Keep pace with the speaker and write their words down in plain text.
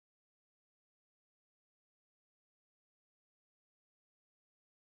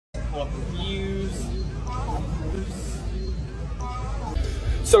pull up reviews.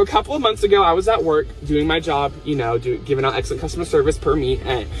 So a couple of months ago, I was at work doing my job, you know, giving out excellent customer service per me,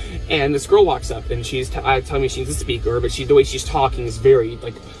 and this girl walks up and she's telling me she's a speaker, but the way she's talking is very,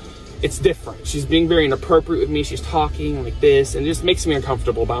 like, it's different. She's being very inappropriate with me. She's talking like this, and it just makes me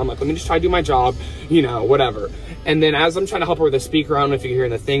uncomfortable. But I'm like, let me just try to do my job, you know, whatever. And then as I'm trying to help her with the speaker, I don't know if you can hear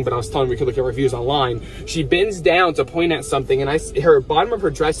the thing, but I was telling her we could look at reviews online. She bends down to point at something, and her bottom of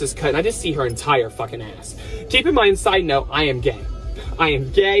her dress is cut, and I just see her entire fucking ass. Keep in mind, side note, I am gay. I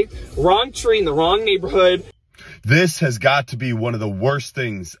am gay, wrong tree in the wrong neighborhood. This has got to be one of the worst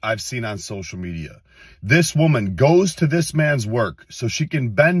things I've seen on social media. This woman goes to this man's work so she can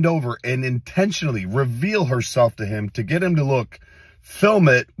bend over and intentionally reveal herself to him to get him to look, film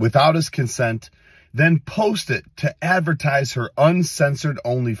it without his consent, then post it to advertise her uncensored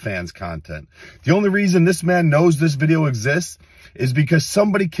OnlyFans content. The only reason this man knows this video exists is because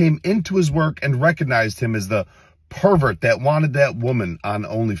somebody came into his work and recognized him as the pervert that wanted that woman on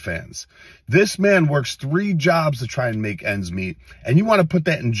OnlyFans. This man works 3 jobs to try and make ends meet, and you want to put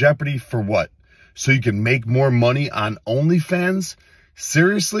that in jeopardy for what? So you can make more money on OnlyFans?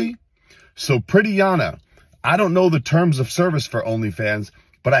 Seriously? So Pretty Yana, I don't know the terms of service for OnlyFans,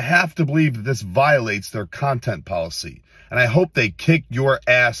 but I have to believe that this violates their content policy, and I hope they kick your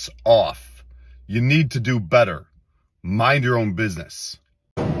ass off. You need to do better. Mind your own business.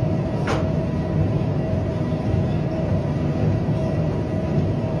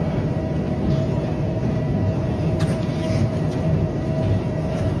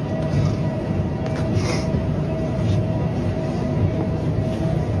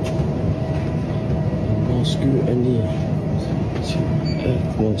 Scrutiny to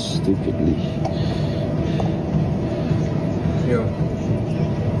act more stupidly. Yo,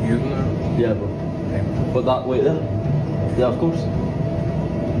 you know? Yeah, bro. But that way there? Yeah, of course.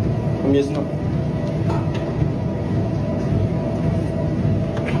 I'm using it.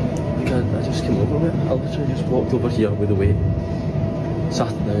 God, I just came over it. I literally just walked over here with the weight,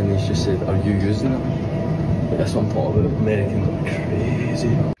 sat it down, and he's just said, "Are you using it?" Like, that's what I'm talking about. Americans are crazy.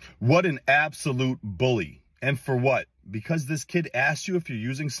 What an absolute bully. And for what? Because this kid asked you if you're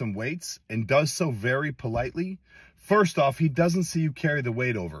using some weights and does so very politely? First off, he doesn't see you carry the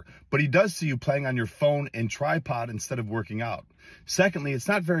weight over, but he does see you playing on your phone and tripod instead of working out. Secondly, it's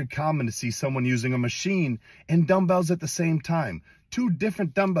not very common to see someone using a machine and dumbbells at the same time. 2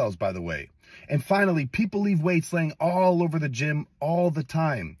 different dumbbells, by the way. And finally, people leave weights laying all over the gym all the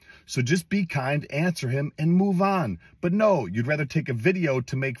time. So just be kind, answer him, and move on. But no, you'd rather take a video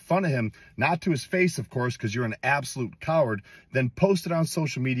to make fun of him, not to his face, of course, because you're an absolute coward, than post it on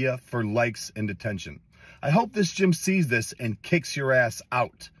social media for likes and attention. I hope this gym sees this and kicks your ass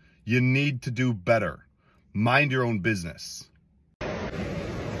out. You need to do better. Mind your own business.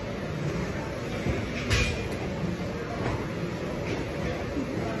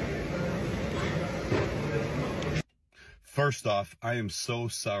 First off, I am so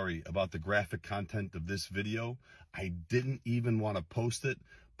sorry about the graphic content of this video. I didn't even want to post it,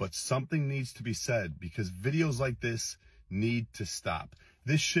 but something needs to be said because videos like this need to stop.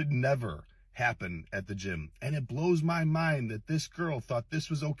 This should never happen at the gym. And it blows my mind that this girl thought this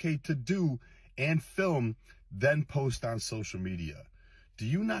was okay to do and film, then post on social media. Do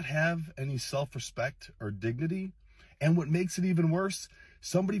you not have any self-respect or dignity? And what makes it even worse,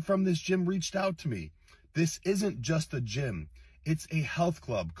 somebody from this gym reached out to me. This isn't just a gym. It's a health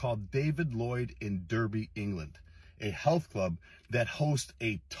club called David Lloyd in Derby, England. A health club that hosts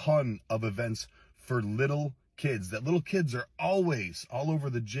a ton of events for little kids. That little kids are always all over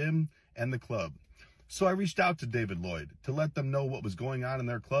the gym and the club. So I reached out to David Lloyd to let them know what was going on in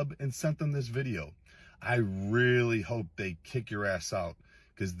their club and sent them this video. I really hope they kick your ass out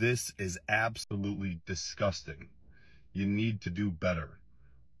because this is absolutely disgusting. You need to do better.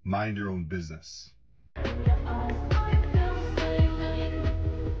 Mind your own business.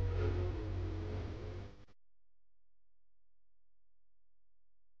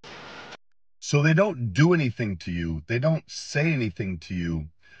 So they don't do anything to you. They don't say anything to you.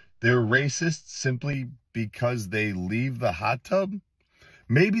 They're racist simply because they leave the hot tub?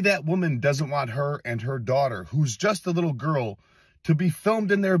 Maybe that woman doesn't want her and her daughter, who's just a little girl, to be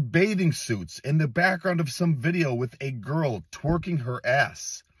filmed in their bathing suits in the background of some video with a girl twerking her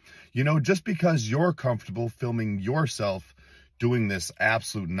ass. You know, just because you're comfortable filming yourself doing this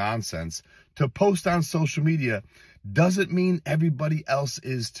absolute nonsense to post on social media doesn't mean everybody else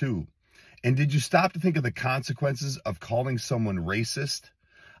is too. And did you stop to think of the consequences of calling someone racist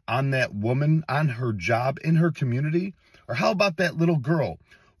on that woman, on her job, in her community? Or how about that little girl?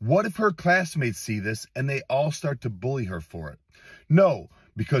 What if her classmates see this and they all start to bully her for it? No,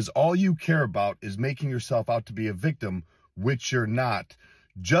 because all you care about is making yourself out to be a victim, which you're not,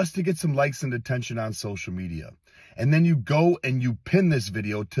 just to get some likes and attention on social media. And then you go and you pin this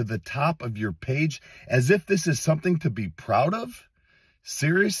video to the top of your page as if this is something to be proud of?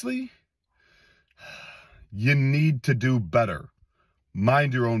 Seriously? You need to do better.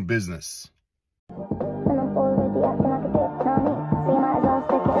 Mind your own business.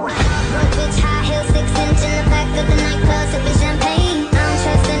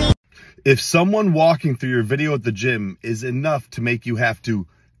 If someone walking through your video at the gym is enough to make you have to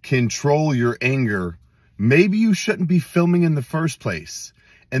control your anger, maybe you shouldn't be filming in the first place.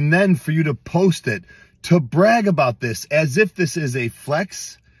 And then for you to post it to brag about this as if this is a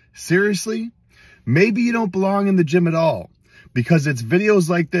flex? Seriously? Maybe you don't belong in the gym at all, because it's videos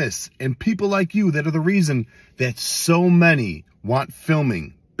like this and people like you that are the reason that so many want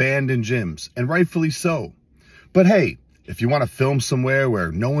filming banned in gyms, and rightfully so. But hey, if you want to film somewhere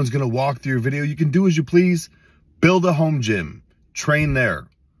where no one's going to walk through your video, you can do as you please. Build a home gym. Train there.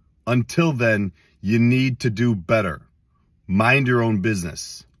 Until then, you need to do better. Mind your own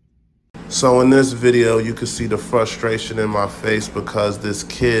business. So in this video, you can see the frustration in my face because this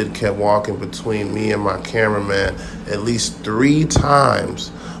kid kept walking between me and my cameraman at least 3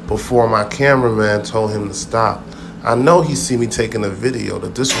 times before my cameraman told him to stop. I know he see me taking a video. The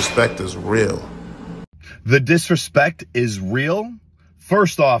disrespect is real. The disrespect is real?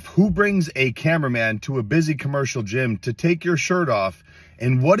 First off, who brings a cameraman to a busy commercial gym to take your shirt off?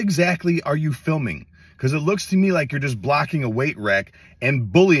 And what exactly are you filming? Because it looks to me like you're just blocking a weight rack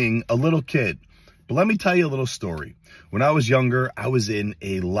and bullying a little kid. But let me tell you a little story. When I was younger, I was in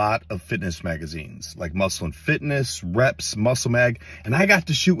a lot of fitness magazines like Muscle and Fitness, Reps, Muscle Mag, and I got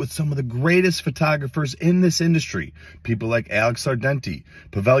to shoot with some of the greatest photographers in this industry. People like Alex Ardenti,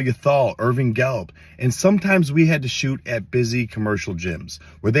 Pavel Yathal, Irving Gallup, and sometimes we had to shoot at busy commercial gyms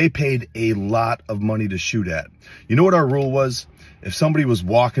where they paid a lot of money to shoot at. You know what our rule was? If somebody was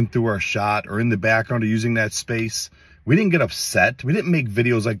walking through our shot or in the background or using that space, we didn't get upset. We didn't make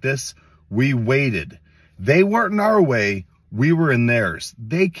videos like this. We waited. They weren't in our way. We were in theirs.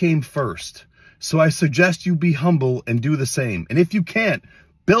 They came first. So I suggest you be humble and do the same. And if you can't,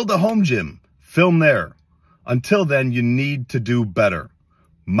 build a home gym. Film there. Until then, you need to do better.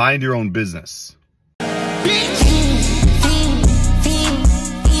 Mind your own business.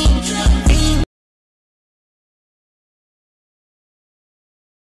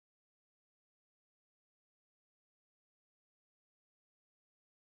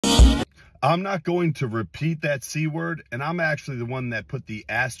 I'm not going to repeat that C word, and I'm actually the one that put the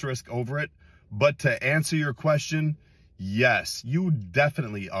asterisk over it. But to answer your question, yes, you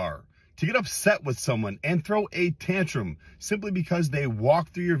definitely are. To get upset with someone and throw a tantrum simply because they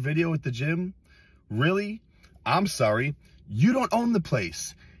walk through your video at the gym? Really? I'm sorry. You don't own the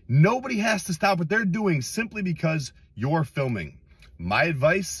place. Nobody has to stop what they're doing simply because you're filming. My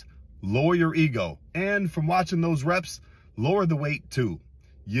advice, lower your ego. And from watching those reps, lower the weight too.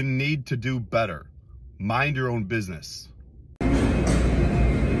 You need to do better. Mind your own business. Yeah,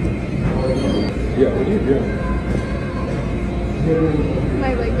 what are you doing?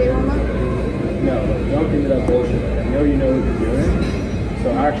 My leg day warm up? No, don't give me that bullshit. I know you know what you're doing. So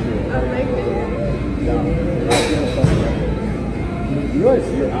actually, A leg day? no, you're actually gonna fucking up. You realize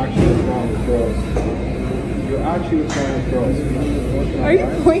you're actually what's wrong with girls. You're actually what's wrong with girls. Are you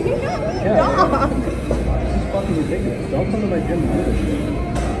pointing at me? Yeah. Dog! This is fucking ridiculous. Don't come to my gym and do this shit.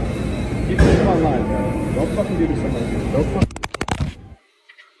 Keep this online, bro. Don't fucking do this on my gym. Don't fucking...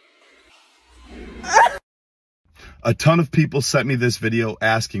 A ton of people sent me this video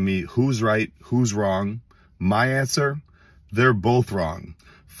asking me who's right, who's wrong. My answer, they're both wrong.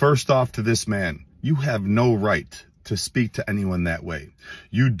 First off, to this man, you have no right to speak to anyone that way.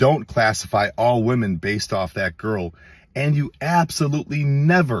 You don't classify all women based off that girl, and you absolutely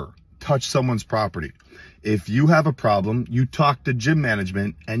never touch someone's property. If you have a problem, you talk to gym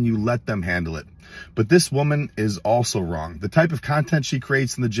management and you let them handle it. But this woman is also wrong. The type of content she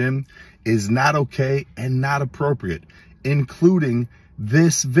creates in the gym is not okay and not appropriate, including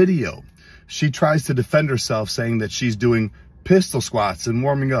this video. She tries to defend herself saying that she's doing pistol squats and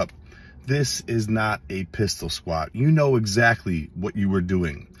warming up. This is not a pistol squat. You know exactly what you were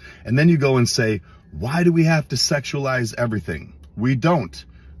doing. And then you go and say, why do we have to sexualize everything? We don't,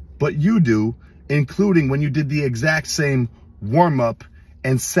 but you do, including when you did the exact same warm-up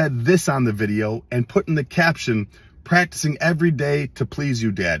and said this on the video and put in the caption, practicing every day to please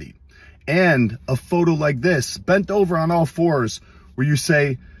you, daddy. And a photo like this, bent over on all fours, where you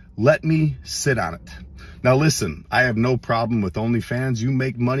say, let me sit on it. Now listen, I have no problem with OnlyFans. You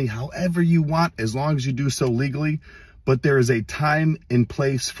make money however you want as long as you do so legally. but there is a time and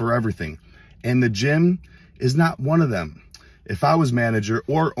place for everything, and the gym is not one of them. If I was manager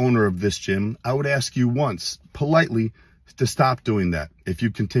or owner of this gym, I would ask you once, politely, to stop doing that. If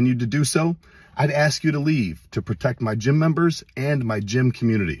you continue to do so, I'd ask you to leave to protect my gym members and my gym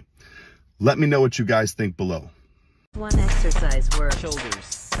community. Let me know what you guys think below. One exercise works.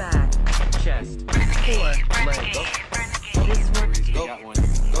 Shoulders, back, chest, core, legs. This one.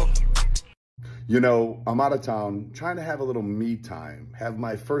 Go. You know, I'm out of town, trying to have a little me time, have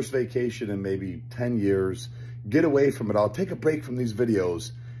my first vacation in maybe 10 years, get away from it all, take a break from these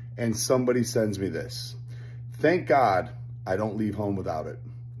videos, and somebody sends me this. Thank God I don't leave home without it.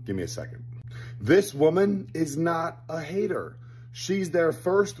 Give me a second. This woman is not a hater. She's there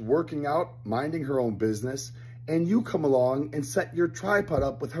first, working out, minding her own business, and you come along and set your tripod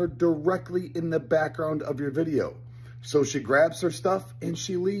up with her directly in the background of your video. So she grabs her stuff and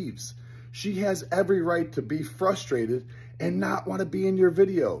she leaves. She has every right to be frustrated and not want to be in your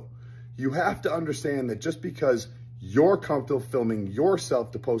video. You have to understand that just because you're comfortable filming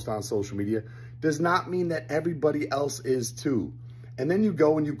yourself to post on social media does not mean that everybody else is too. And then you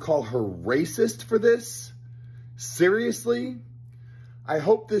go and you call her racist for this? Seriously? I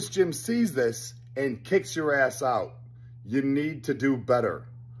hope this gym sees this and kicks your ass out. You need to do better.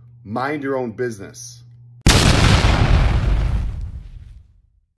 Mind your own business.